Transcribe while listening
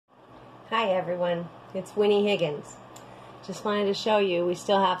Hi everyone, it's Winnie Higgins. Just wanted to show you we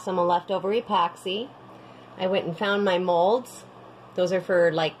still have some leftover epoxy. I went and found my molds. Those are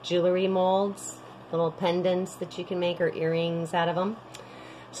for like jewelry molds, little pendants that you can make or earrings out of them.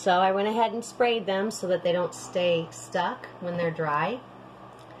 So I went ahead and sprayed them so that they don't stay stuck when they're dry.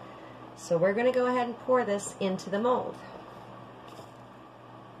 So we're going to go ahead and pour this into the mold.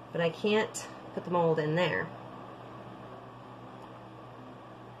 But I can't put the mold in there.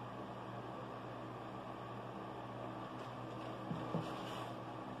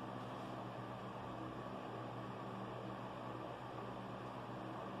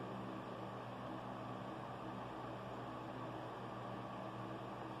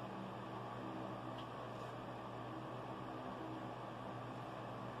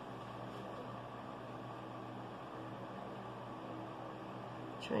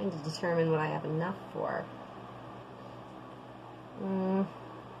 Trying to determine what I have enough for.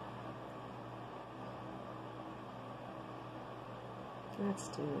 Let's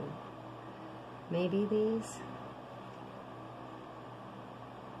do maybe these.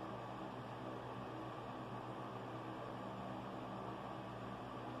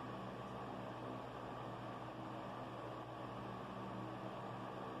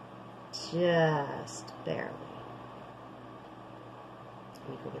 Just barely.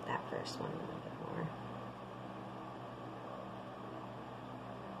 Let me go with that first one a little bit more.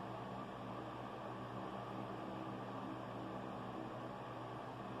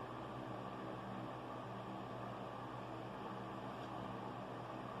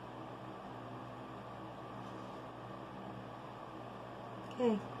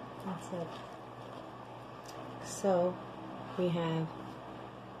 Okay, that's it. So we have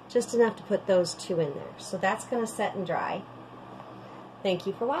just enough to put those two in there. So that's going to set and dry. Thank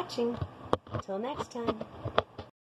you for watching. Until next time.